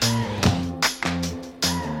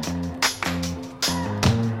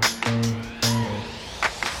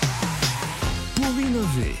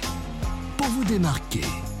démarquer,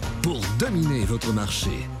 pour dominer votre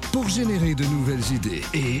marché, pour générer de nouvelles idées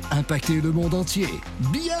et impacter le monde entier.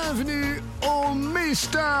 Bienvenue au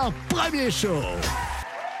Mister Premier Show.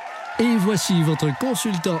 Et voici votre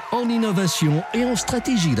consultant en innovation et en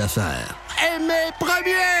stratégie d'affaires, Aimé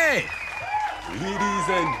Premier. Ladies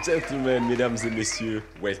and gentlemen, mesdames et messieurs,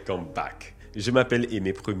 welcome back. Je m'appelle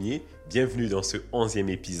Aimé Premier, bienvenue dans ce 11e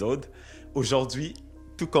épisode. Aujourd'hui,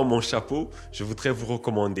 tout comme mon chapeau, je voudrais vous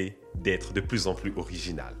recommander d'être de plus en plus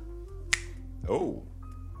original. Oh!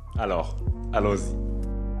 Alors, allons-y.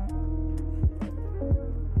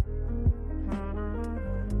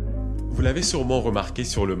 Vous l'avez sûrement remarqué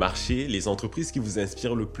sur le marché, les entreprises qui vous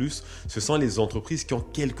inspirent le plus, ce sont les entreprises qui ont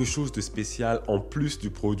quelque chose de spécial en plus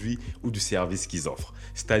du produit ou du service qu'ils offrent.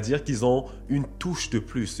 C'est-à-dire qu'ils ont une touche de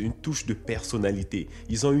plus, une touche de personnalité.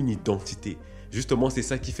 Ils ont une identité. Justement, c'est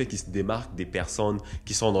ça qui fait qu'ils se démarquent des personnes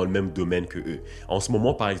qui sont dans le même domaine que eux. En ce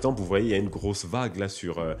moment, par exemple, vous voyez, il y a une grosse vague là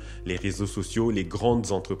sur les réseaux sociaux. Les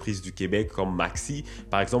grandes entreprises du Québec comme Maxi,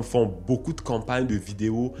 par exemple, font beaucoup de campagnes de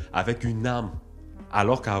vidéos avec une âme.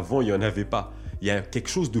 Alors qu'avant, il n'y en avait pas. Il y a quelque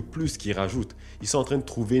chose de plus qu'ils rajoutent. Ils sont en train de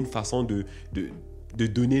trouver une façon de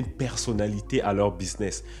donner une personnalité à leur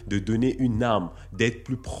business, de donner une âme, d'être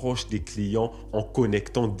plus proche des clients en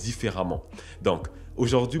connectant différemment. Donc,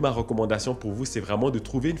 aujourd'hui, ma recommandation pour vous, c'est vraiment de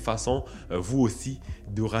trouver une façon, vous aussi,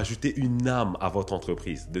 de rajouter une âme à votre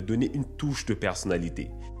entreprise, de donner une touche de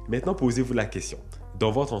personnalité. Maintenant, posez-vous la question.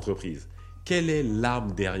 Dans votre entreprise, quelle est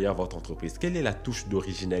l'âme derrière votre entreprise? Quelle est la touche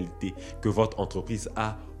d'originalité que votre entreprise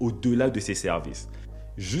a au-delà de ses services?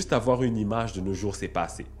 Juste avoir une image de nos jours, c'est pas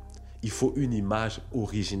assez. Il faut une image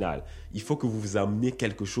originale. Il faut que vous vous amenez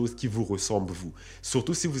quelque chose qui vous ressemble, vous.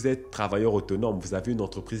 Surtout si vous êtes travailleur autonome, vous avez une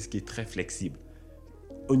entreprise qui est très flexible.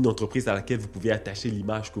 Une entreprise à laquelle vous pouvez attacher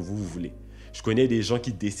l'image que vous voulez. Je connais des gens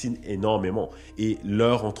qui dessinent énormément et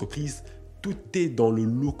leur entreprise, tout est dans le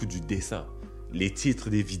look du dessin. Les titres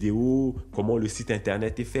des vidéos, comment le site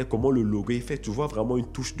internet est fait, comment le logo est fait. Tu vois vraiment une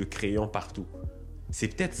touche de crayon partout. C'est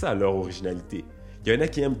peut-être ça leur originalité. Il y en a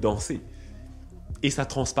qui aiment danser. Et ça ne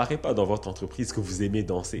transparaît pas dans votre entreprise que vous aimez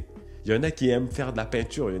danser. Il y en a qui aiment faire de la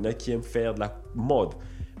peinture, il y en a qui aiment faire de la mode.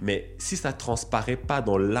 Mais si ça ne transparaît pas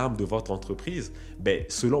dans l'âme de votre entreprise,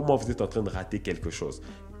 selon moi, vous êtes en train de rater quelque chose.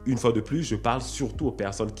 Une fois de plus, je parle surtout aux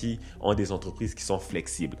personnes qui ont des entreprises qui sont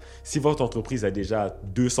flexibles. Si votre entreprise a déjà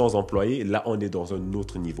 200 employés, là, on est dans un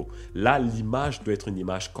autre niveau. Là, l'image doit être une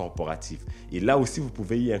image corporative. Et là aussi, vous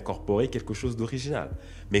pouvez y incorporer quelque chose d'original.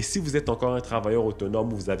 Mais si vous êtes encore un travailleur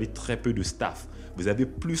autonome où vous avez très peu de staff, vous avez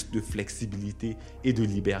plus de flexibilité et de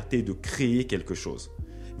liberté de créer quelque chose.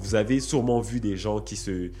 Vous avez sûrement vu des gens qui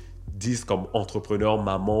se disent comme entrepreneur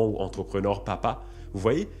maman ou entrepreneur papa. Vous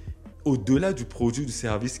voyez, au-delà du produit ou du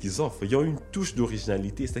service qu'ils offrent, il y a une touche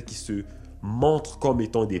d'originalité, c'est qui se montrent comme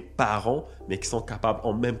étant des parents, mais qui sont capables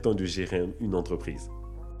en même temps de gérer une entreprise.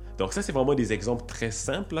 Donc ça, c'est vraiment des exemples très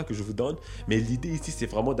simples là, que je vous donne, mais l'idée ici, c'est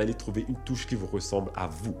vraiment d'aller trouver une touche qui vous ressemble à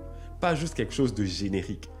vous, pas juste quelque chose de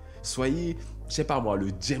générique. Soyez, je sais pas moi, le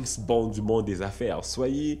James Bond du monde des affaires,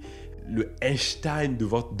 soyez le Einstein de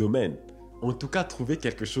votre domaine. En tout cas, trouvez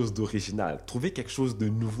quelque chose d'original, trouvez quelque chose de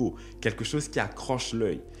nouveau, quelque chose qui accroche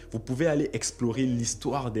l'œil. Vous pouvez aller explorer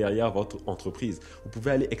l'histoire derrière votre entreprise. Vous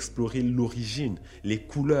pouvez aller explorer l'origine, les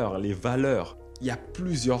couleurs, les valeurs. Il y a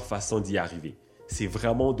plusieurs façons d'y arriver. C'est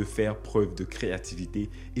vraiment de faire preuve de créativité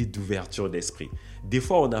et d'ouverture d'esprit. Des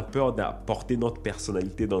fois, on a peur d'apporter notre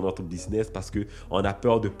personnalité dans notre business parce qu'on a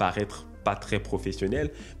peur de paraître pas très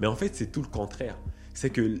professionnel. Mais en fait, c'est tout le contraire. C'est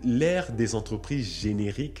que l'ère des entreprises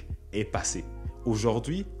génériques est passée.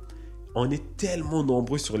 Aujourd'hui, on est tellement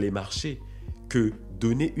nombreux sur les marchés que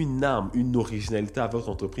donner une âme, une originalité à votre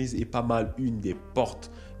entreprise est pas mal une des portes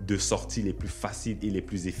de sortie les plus faciles et les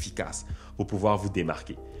plus efficaces pour pouvoir vous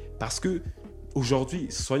démarquer. Parce que aujourd'hui,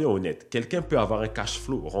 soyons honnêtes, quelqu'un peut avoir un cash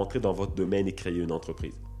flow, rentrer dans votre domaine et créer une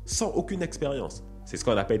entreprise sans aucune expérience. C'est ce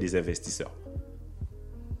qu'on appelle des investisseurs.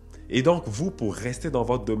 Et donc, vous, pour rester dans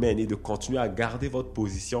votre domaine et de continuer à garder votre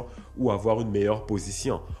position ou avoir une meilleure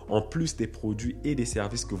position, en plus des produits et des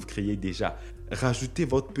services que vous créez déjà, rajoutez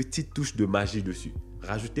votre petite touche de magie dessus.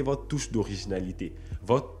 Rajoutez votre touche d'originalité,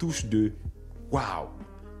 votre touche de « wow ».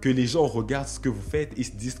 Que les gens regardent ce que vous faites et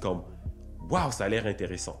se disent comme « wow, ça a l'air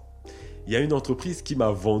intéressant ». Il y a une entreprise qui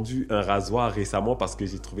m'a vendu un rasoir récemment parce que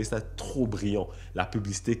j'ai trouvé ça trop brillant. La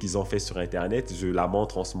publicité qu'ils ont fait sur Internet, je la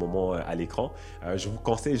montre en ce moment à l'écran. Je vous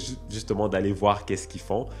conseille justement d'aller voir qu'est-ce qu'ils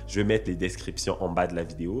font. Je vais mettre les descriptions en bas de la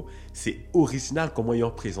vidéo. C'est original comment ils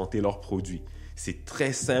ont présenté leurs produits. C'est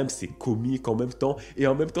très simple, c'est comique en même temps et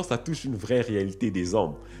en même temps, ça touche une vraie réalité des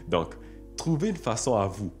hommes. Donc, trouvez une façon à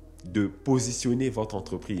vous de positionner votre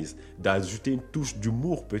entreprise, d'ajouter une touche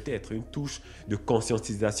d'humour peut-être, une touche de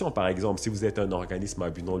conscientisation par exemple si vous êtes un organisme à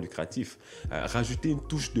but non lucratif, rajouter une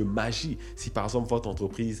touche de magie si par exemple votre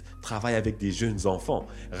entreprise travaille avec des jeunes enfants,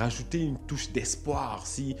 rajouter une touche d'espoir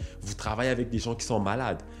si vous travaillez avec des gens qui sont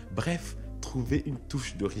malades. Bref, trouvez une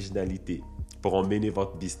touche d'originalité pour emmener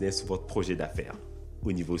votre business ou votre projet d'affaires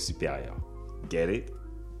au niveau supérieur. Get it?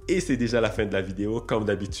 Et c'est déjà la fin de la vidéo. Comme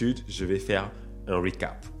d'habitude, je vais faire un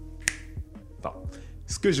recap. Bon.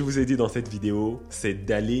 Ce que je vous ai dit dans cette vidéo, c'est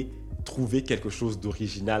d'aller trouver quelque chose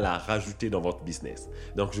d'original à rajouter dans votre business.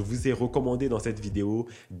 Donc, je vous ai recommandé dans cette vidéo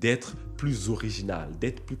d'être plus original,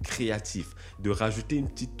 d'être plus créatif, de rajouter une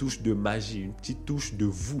petite touche de magie, une petite touche de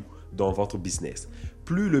vous dans votre business.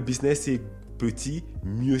 Plus le business est petit,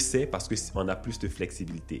 mieux c'est parce qu'on a plus de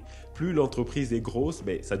flexibilité. Plus l'entreprise est grosse,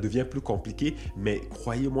 ça devient plus compliqué, mais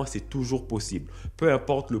croyez-moi, c'est toujours possible. Peu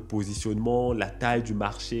importe le positionnement, la taille du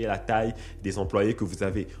marché, la taille des employés que vous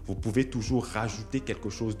avez, vous pouvez toujours rajouter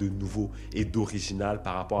quelque chose de nouveau et d'original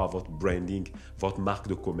par rapport à votre branding, votre marque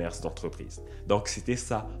de commerce d'entreprise. Donc, c'était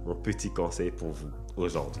ça mon petit conseil pour vous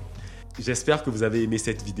aujourd'hui. J'espère que vous avez aimé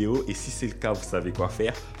cette vidéo et si c'est le cas, vous savez quoi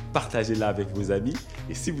faire. Partagez-la avec vos amis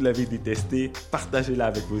et si vous l'avez détestée, partagez-la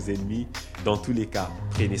avec vos ennemis. Dans tous les cas,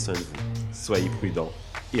 prenez soin de vous. Soyez prudents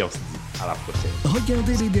et on se dit à la prochaine.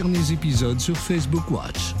 Regardez les derniers épisodes sur Facebook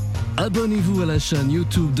Watch. Abonnez-vous à la chaîne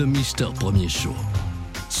YouTube de Mister Premier Show.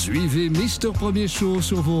 Suivez Mister Premier Show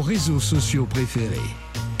sur vos réseaux sociaux préférés.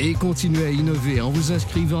 Et continuez à innover en vous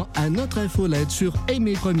inscrivant à notre infolette sur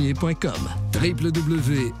aimerpremier.com.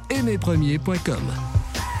 www.aimerpremier.com